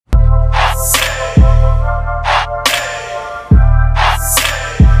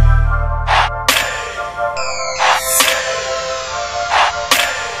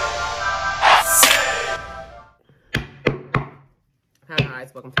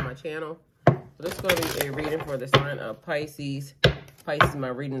to my channel. So this is going to be a reading for the sign of Pisces. Pisces, my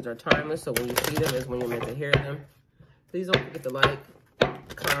readings are timeless, so when you see them is when you're meant to hear them. Please don't forget to like,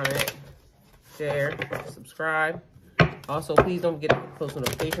 comment, share, subscribe. Also, please don't forget to post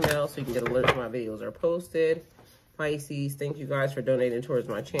notification bell so you can get alerts when my videos are posted. Pisces, thank you guys for donating towards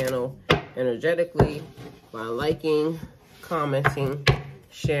my channel energetically by liking, commenting,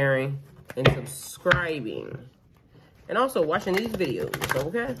 sharing, and subscribing. And also watching these videos,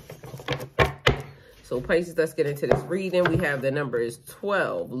 okay? So Pisces, let's get into this reading. We have the number is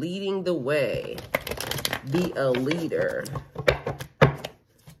 12, leading the way. Be a leader.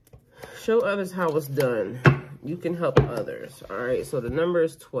 Show others how it's done. You can help others. All right, so the number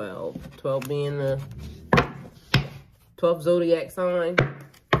is 12. 12 being the 12th zodiac sign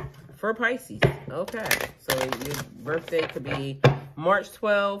for Pisces. Okay, so your birthday could be March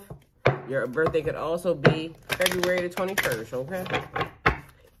 12th. Your birthday could also be February the 21st, okay?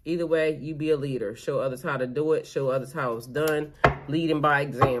 Either way, you be a leader. Show others how to do it. Show others how it's done. Leading by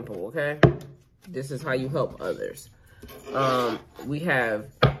example, okay? This is how you help others. We have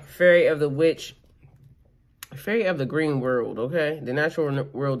Fairy of the Witch, Fairy of the Green World, okay? The natural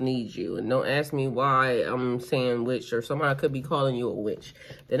world needs you. And don't ask me why I'm saying witch, or somebody could be calling you a witch.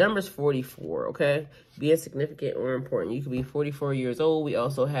 The number's 44, okay? Be insignificant or important. You could be 44 years old. We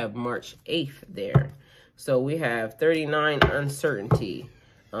also have March 8th there. So we have 39, uncertainty.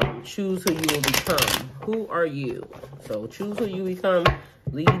 Choose who you will become. Who are you? So choose who you become.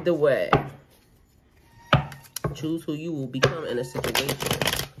 Lead the way. Choose who you will become in a situation.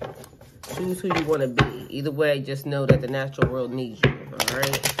 Choose who you want to be. Either way, just know that the natural world needs you. All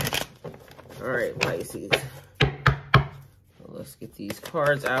right? All right, Pisces. So let's get these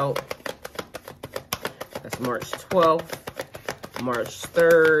cards out. That's March 12th, March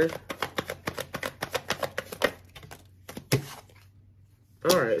 3rd.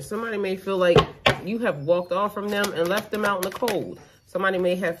 All right, somebody may feel like you have walked off from them and left them out in the cold. Somebody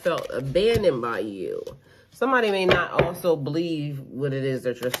may have felt abandoned by you. Somebody may not also believe what it is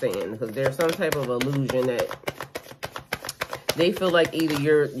that you're saying, because there's some type of illusion that they feel like either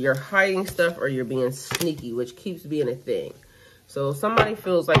you're hiding stuff or you're being sneaky, which keeps being a thing. So somebody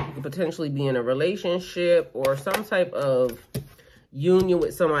feels like you could potentially be in a relationship or some type of union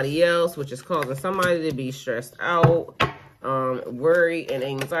with somebody else, which is causing somebody to be stressed out, worry and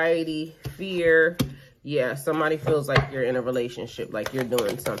anxiety, fear. Yeah, somebody feels like you're in a relationship, like you're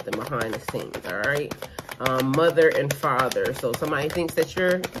doing something behind the scenes, all right? Mother and father. So somebody thinks that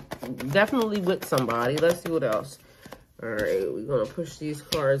you're definitely with somebody. Let's see what else. All right, we're going to push these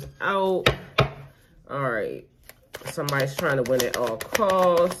cards out. All right. Somebody's trying to win at all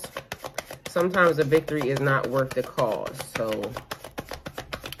costs. Sometimes a victory is not worth the cost. So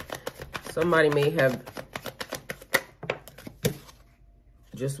somebody may have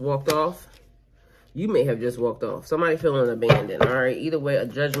just walked off. You may have just walked off. Somebody feeling abandoned. All right. Either way, a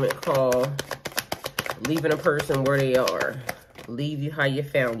judgment call. Leaving a person where they are. Leave you how you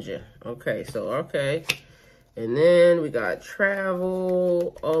found you. Okay. So, okay. And then we got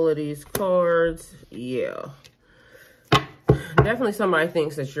travel. All of these cards. Yeah. Definitely somebody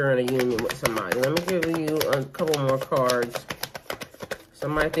thinks that you're in a union with somebody. Let me give you a couple more cards.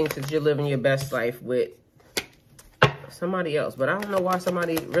 Somebody thinks that you're living your best life with somebody else. But I don't know why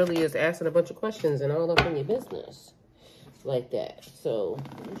somebody really is asking a bunch of questions and all up in your business like that. So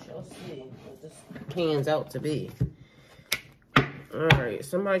we shall see what this pans out to be. All right.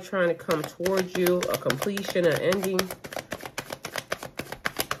 Somebody trying to come towards you. A completion, an ending,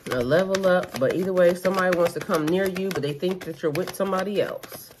 a level up. But either way, somebody wants to come near you, but they think that you're with somebody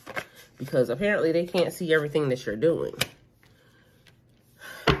else. Because apparently they can't see everything that you're doing.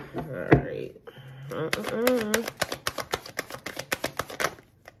 All right.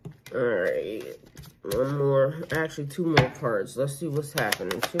 All right, one more, actually 2 more cards. Let's see what's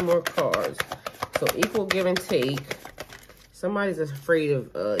happening. 2 more cards. So equal give and take. Somebody's afraid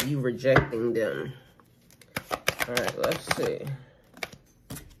of you rejecting them. All right, let's see.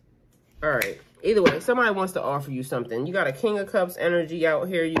 All right, either way, somebody wants to offer you something. You got a King of Cups energy out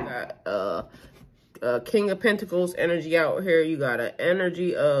here. You got King of Pentacles energy out here. You got an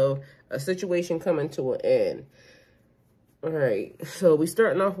energy of a situation coming to an end. All right, so we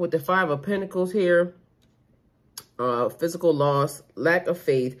starting off with the 5 of Pentacles here. Physical loss, lack of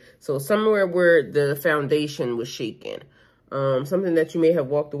faith. So somewhere where the foundation was shaken. Something that you may have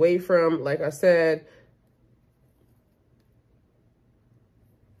walked away from. Like I said,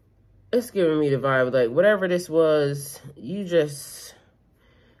 it's giving me the vibe like whatever this was, you just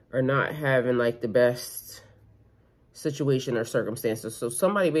are not having like the best situation or circumstances. So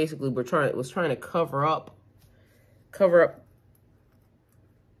somebody basically was trying to cover up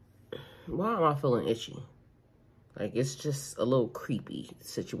why am I feeling itchy? Like, it's just a little creepy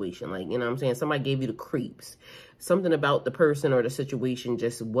situation. Like, you know what I'm saying? Somebody gave you the creeps. Something about the person or the situation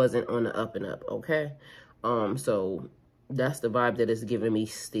just wasn't on the up and up, okay? So that's the vibe that it's giving me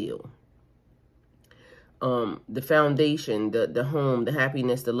still. The foundation, the home, the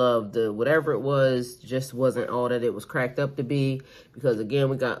happiness, the love, the whatever it was, just wasn't all that it was cracked up to be. Because, again,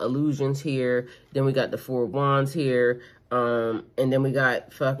 we got illusions here. Then we got the Four of Wands here. And then we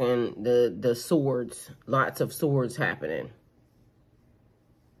got fucking the swords. Lots of swords happening.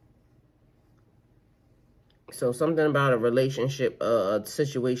 So something about a relationship, a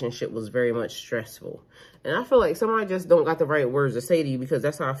situationship was very much stressful. And I feel like somebody just don't got the right words to say to you, because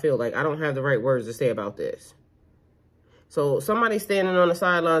that's how I feel. Like, I don't have the right words to say about this. So somebody's standing on the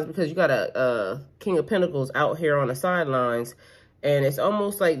sidelines because you got a King of Pentacles out here on the sidelines. And it's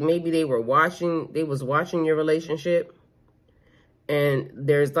almost like maybe they was watching your relationship. And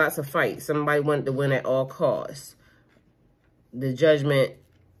there's lots of fights. Somebody wanted to win at all costs. The Judgment,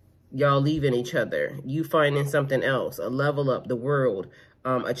 y'all leaving each other. You finding something else. A level up, the world.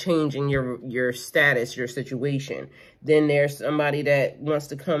 A change in your status, your situation. Then there's somebody that wants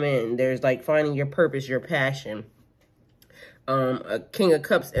to come in. There's like finding your purpose, your passion. A King of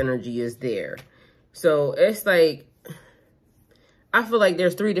Cups energy is there. So it's like, I feel like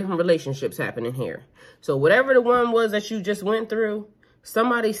there's 3 different relationships happening here. So whatever the one was that you just went through,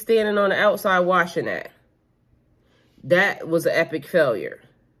 somebody's standing on the outside watching that. That was an epic failure.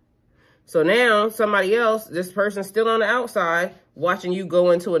 So now somebody else, this person's still on the outside watching you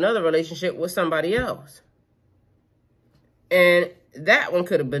go into another relationship with somebody else. And that one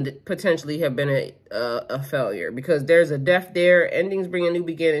could have been potentially have been a failure, because there's a death there. Endings bring a new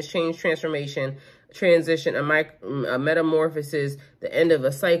beginnings, change, transformation, transition, a metamorphosis, the end of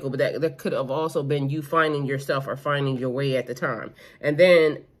a cycle. But that could have also been you finding yourself or finding your way at the time. And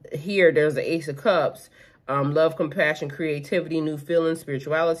then here there's the Ace of Cups, love, compassion, creativity, new feelings,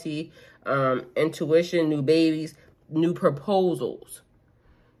 spirituality, intuition, new babies, new proposals.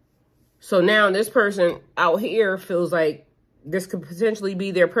 So now this person out here feels like this could potentially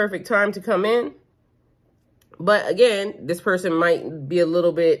be their perfect time to come in. But again, this person might be a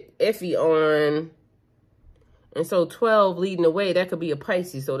little bit iffy on, and so 12 leading the way, that could be a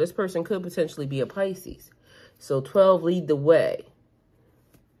Pisces. So this person could potentially be a Pisces. So 12 lead the way.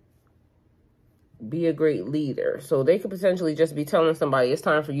 Be a great leader. So they could potentially just be telling somebody it's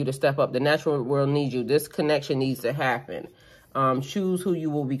time for you to step up. The natural world needs you. This connection needs to happen. Choose who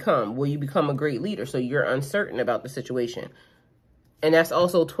you will become. Will you become a great leader? So you're uncertain about the situation. And that's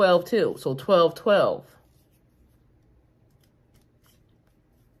also 12 too. So 12, 12.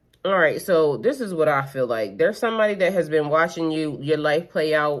 All right, so this is what I feel like. There's somebody that has been watching your life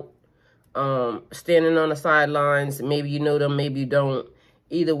play out, standing on the sidelines. Maybe you know them, maybe you don't.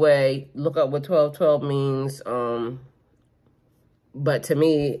 Either way, look up what 1212 means. But to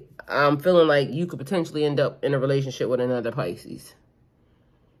me, I'm feeling like you could potentially end up in a relationship with another Pisces.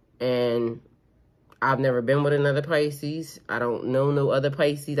 And I've never been with another Pisces. I don't know no other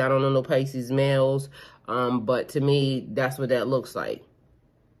Pisces. I don't know no Pisces males. But to me, that's what that looks like.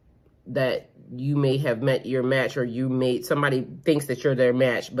 That you may have met your match, or somebody thinks that you're their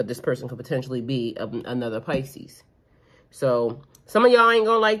match, but this person could potentially be another Pisces. So some of y'all ain't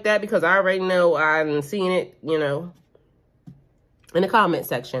gonna like that, because I already know, I've seen it, you know, in the comment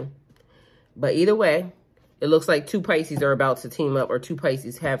section. But either way, it looks like 2 Pisces are about to team up, or 2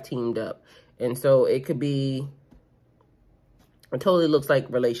 Pisces have teamed up. And so it could be, it totally looks like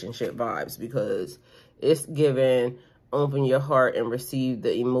relationship vibes, because it's given open your heart and receive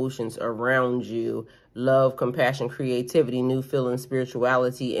the emotions around you. Love, compassion, creativity, new feelings,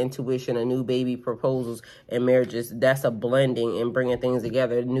 spirituality, intuition, a new baby, proposals, and marriages. That's a blending and bringing things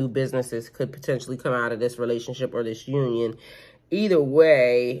together. New businesses could potentially come out of this relationship or this union. Either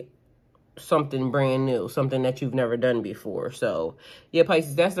way, something brand new, something that you've never done before. So, yeah,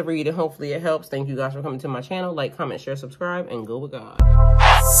 Pisces, that's the reading. Hopefully it helps. Thank you guys for coming to my channel. Like, comment, share, subscribe, and go with God.